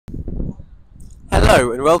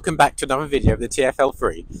Hello and welcome back to another video of the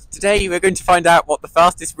TFL3. Today we're going to find out what the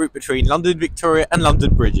fastest route between London Victoria and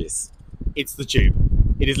London Bridge is. It's the tube.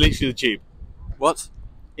 It is literally the tube. What?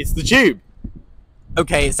 It's the tube.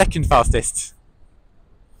 Okay, it's second fastest.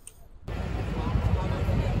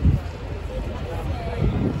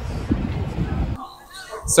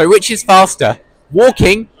 So which is faster,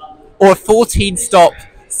 walking or a 14-stop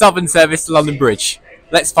Southern service to London Bridge?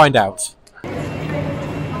 Let's find out.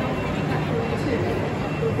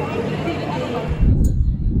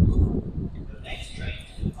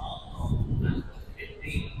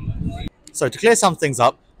 So to clear some things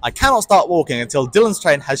up, I cannot start walking until Dylan's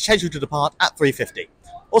train has scheduled to depart at 3:50.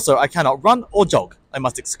 Also, I cannot run or jog. I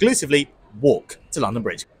must exclusively walk to London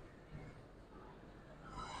Bridge.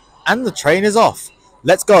 And the train is off.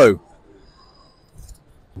 Let's go.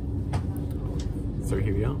 So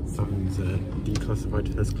here we are, Southern's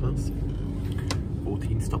declassified first class.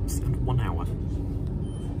 14 stops and 1 hour.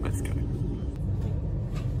 Let's go.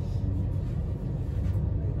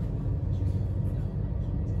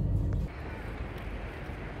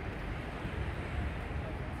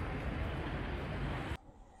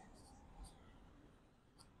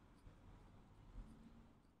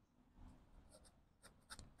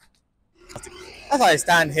 As I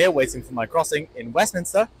stand here waiting for my crossing in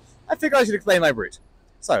Westminster, I figure I should explain my route.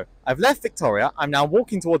 So, I've left Victoria, I'm now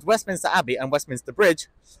walking towards Westminster Abbey and Westminster Bridge,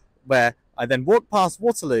 where I then walk past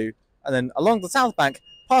Waterloo, and then along the South Bank,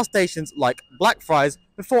 past stations like Blackfriars,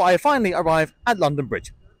 before I finally arrive at London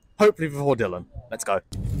Bridge. Hopefully before Dylan. Let's go.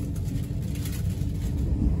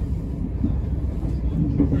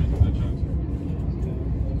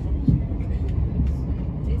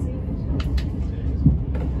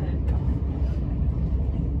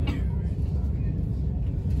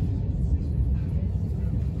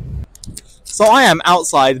 So I am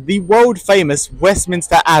outside the world-famous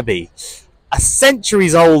Westminster Abbey, a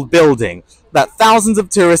centuries-old building that thousands of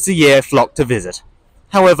tourists a year flock to visit.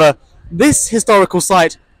 However, this historical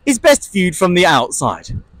site is best viewed from the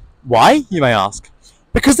outside. Why, you may ask?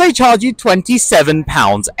 Because they charge you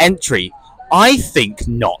 £27 entry. I think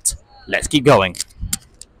not. Let's keep going.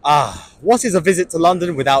 What is a visit to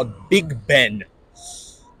London without Big Ben?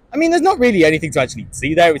 I mean, there's not really anything to actually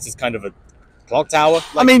see there. It's just kind of a clock tower.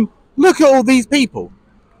 I mean, look at all these people.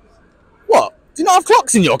 What? Do you not have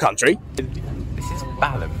clocks in your country? This is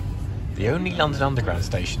Balham, the only London Underground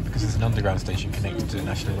station, because it's an underground station connected to the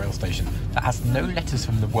National Rail station, that has no letters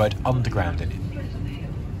from the word underground in it.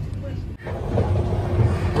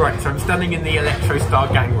 Right, so I'm standing in the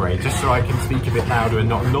Electrostar gangway, just so I can speak a bit louder and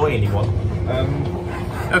not annoy anyone.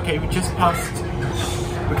 Okay, we just passed...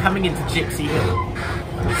 We're coming into Gypsy Hill,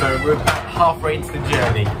 so we're about halfway into the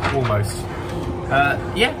journey, almost.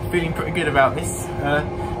 Yeah, feeling pretty good about this.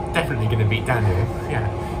 Definitely going to beat Daniel. Yeah.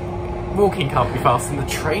 Walking can't be faster than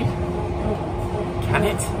the train. Can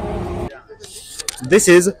it? This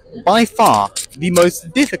is by far the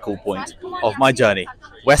most difficult point of my journey.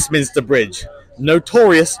 Westminster Bridge.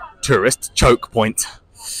 Notorious tourist choke point.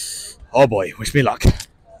 Oh boy, wish me luck.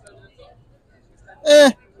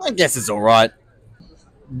 I guess it's alright.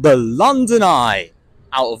 The London Eye.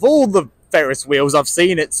 Out of all the Ferris wheels I've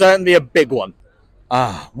seen, it's certainly a big one.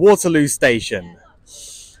 Waterloo Station.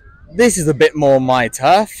 This is a bit more my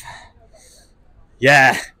turf.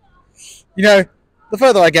 Yeah. You know, the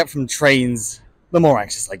further I get from trains, the more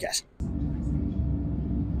anxious I get.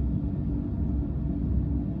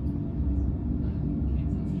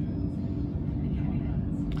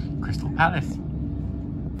 Crystal Palace.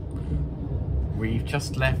 We've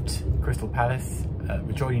just left Crystal Palace.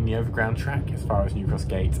 We're joining the overground track as far as New Cross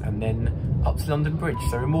Gate and then up to London Bridge,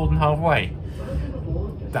 so we're more than halfway.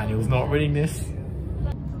 Daniel's not reading this.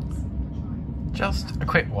 Just a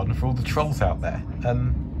quick one for all the trolls out there.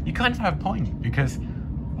 You kind of have a point, because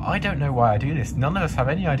I don't know why I do this. None of us have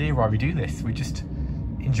any idea why we do this. We just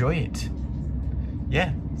enjoy it.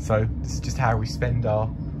 Yeah, so this is just how we spend our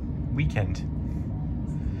weekend.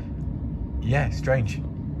 Yeah, strange.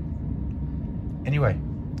 Anyway,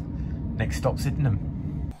 next stop, Sydenham.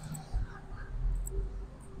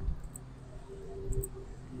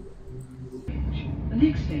 The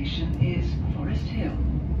next station is Forest Hill.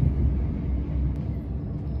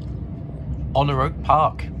 Honor Oak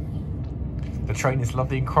Park. The train is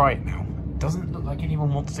lovely and quiet now. Doesn't look like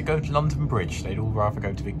anyone wants to go to London Bridge. They'd all rather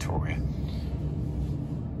go to Victoria.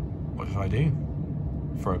 What should I do?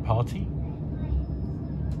 For a party?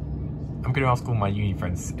 I'm going to ask all my uni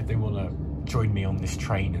friends if they want to join me on this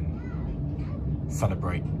train and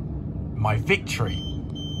celebrate my victory.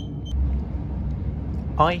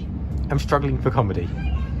 I am struggling for comedy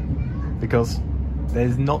because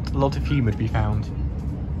there's not a lot of humour to be found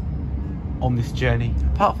on this journey,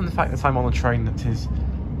 apart from the fact that I'm on a train that is,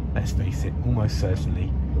 let's face it, almost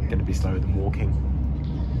certainly going to be slower than walking.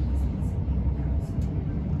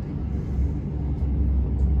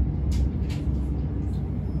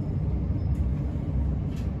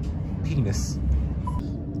 Penis.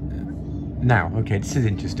 Now, okay, this is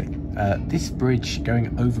interesting. This bridge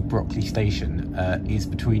going over Brockley Station is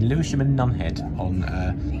between Lewisham and Nunhead on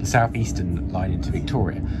the southeastern line into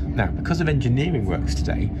Victoria. Now, because of engineering works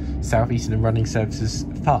today, Southeastern are running services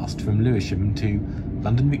fast from Lewisham to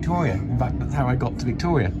London Victoria. In fact, that's how I got to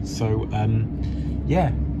Victoria. So,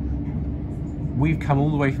 yeah, we've come all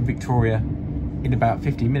the way from Victoria in about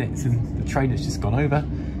 15 minutes, and the train that's just gone over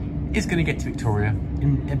is going to get to Victoria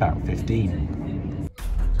in about 15.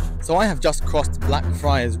 So I have just crossed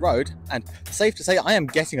Blackfriars Road, and safe to say I am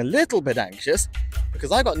getting a little bit anxious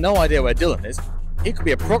because I got no idea where Dylan is. He could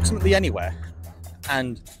be approximately anywhere,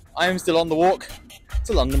 and I am still on the walk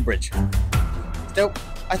to London Bridge. Still,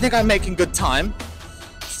 I think I'm making good time,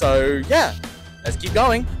 so yeah, let's keep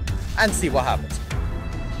going and see what happens.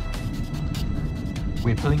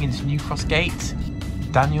 We're pulling into New Cross Gate.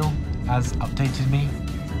 Daniel has updated me.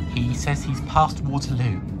 He says he's past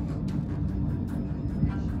Waterloo.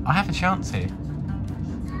 I have a chance here.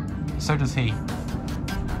 So does he.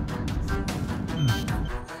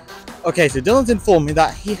 Okay, so Dylan's informed me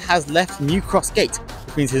that he has left New Cross Gate,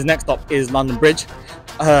 which means his next stop is London Bridge.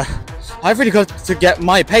 I've really got to get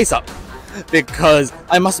my pace up because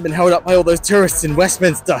I must have been held up by all those tourists in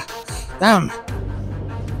Westminster. Damn.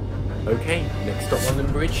 Okay, next stop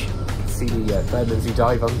London Bridge. You can see the Bermondsey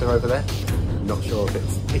Dive under over there. I'm not sure if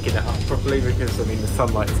it's picking it up properly because, I mean, the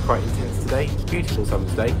sunlight is quite intense today. Beautiful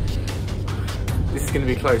summer's day. This is going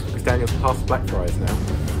to be close because Daniel's past Blackfriars now.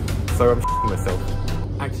 So I'm s***ing myself.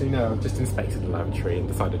 Actually, no, I've just inspected the lavatory and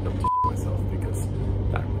decided not to s*** myself because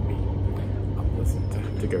that would be unpleasant to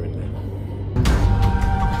have to go in there.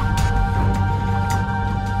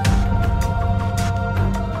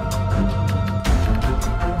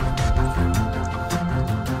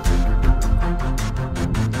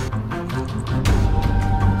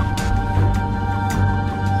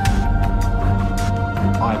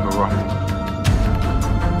 I'm arriving.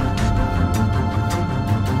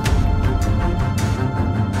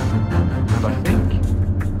 And I think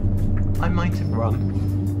I might have run.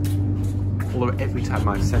 Although every time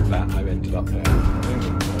I've said that, I've ended up there. I don't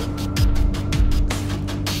think so.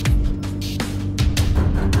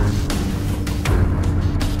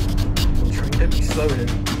 Train, don't be slower than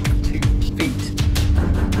 2 feet.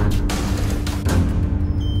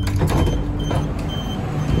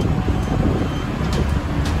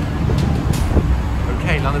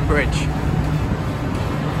 London Bridge. Let's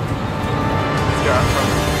go out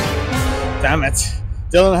front. Damn it.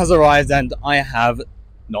 Dylan has arrived and I have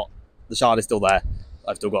not. The Shard is still there.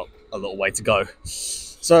 I've still got a little way to go.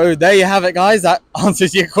 So there you have it, guys. That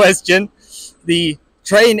answers your question. The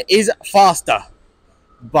train is faster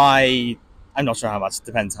by, I'm not sure how much. It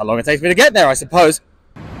depends how long it takes me to get there, I suppose.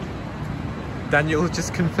 Daniel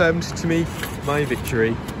just confirmed to me my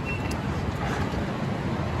victory.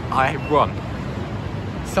 I have won.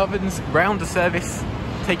 Southern's rounder service,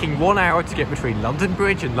 taking 1 hour to get between London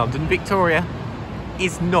Bridge and London Victoria,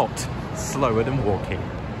 is not slower than walking.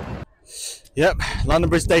 Yep, London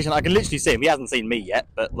Bridge Station. I can literally see him. He hasn't seen me yet,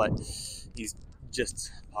 but like, he's just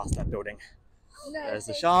past that building. There's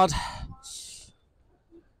the Shard. He's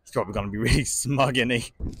probably going to be really smug, isn't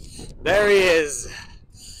he? There he is.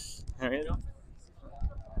 There he is.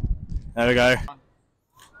 There we go.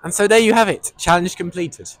 And so there you have it. Challenge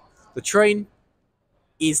completed. The train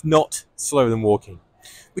is not slower than walking,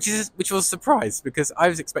 which was a surprise because I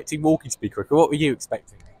was expecting walking to be quicker. What were you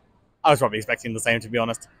expecting? I was probably expecting the same, to be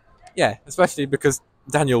honest. Yeah, especially because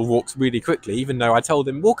Daniel walks really quickly, even though I told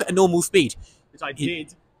him walk at a normal speed. Which I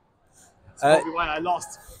did. That's probably why I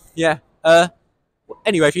lost. Yeah.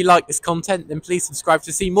 Anyway, if you like this content, then please subscribe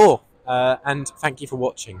to see more. And thank you for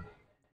watching.